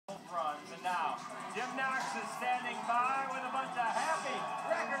Jim Knox is standing by with a bunch of happy,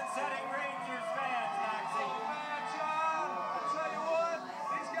 record-setting Rangers fans, Knoxy. Oh, man, John, I tell you what,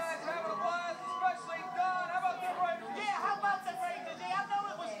 these guys having a blast, especially Don. How about the Rangers? Yeah, how about the Rangers? Yeah, I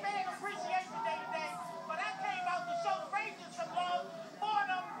know it was Fan Appreciation Day today, but I came out to show the Rangers some love for an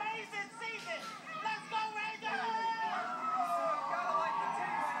amazing season. Let's go, Rangers! Gotta like the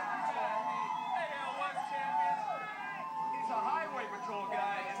team, AL West champions. He's a highway patrol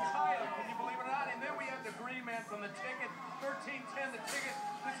guy, and Tyler, can you believe it or not? And then we have the green man from the ticket, 1310 the ticket.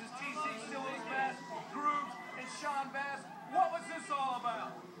 This is TC Stills Bass, Grooves, and Sean Bass. What was this all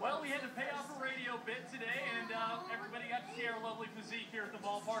about? Well, we had to pay off a radio bit today, and everybody got to see our lovely physique here at the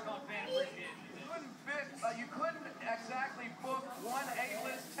ballpark on Fan Appreciation Day. You couldn't exactly book one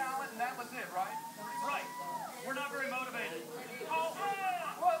A-list talent, and that was it, right? Right. We're not very motivated. Oh,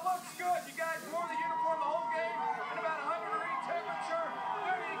 well, it looks good. You guys wore the uniform the whole game in about 100-degree temperature.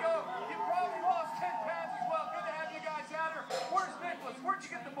 There you go. You probably lost 10 pounds as well. Good to have you guys out here. Where's Nicholas? Where'd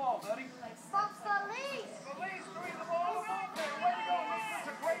you get the ball, buddy? Folks, Felice! Felice, three the ball. Okay, way to go, Nicholas.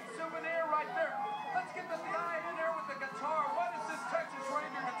 A great souvenir right there. Let's get the guy in there with the guitar. What is this Texas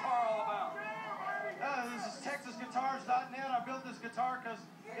Ranger guitar all about? This is TexasGuitars.net. I built this guitar because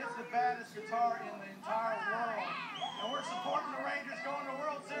it's the baddest guitar in the entire world. And we're supporting the Rangers going to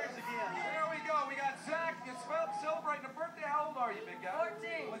World Series again. There we go. We got Zach. You celebrating a birthday. How old are you, big guy?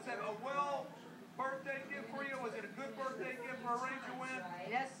 14. Was that a birthday gift for you? Was it a good birthday gift for a Ranger win?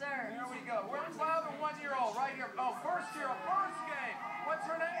 Yes, sir.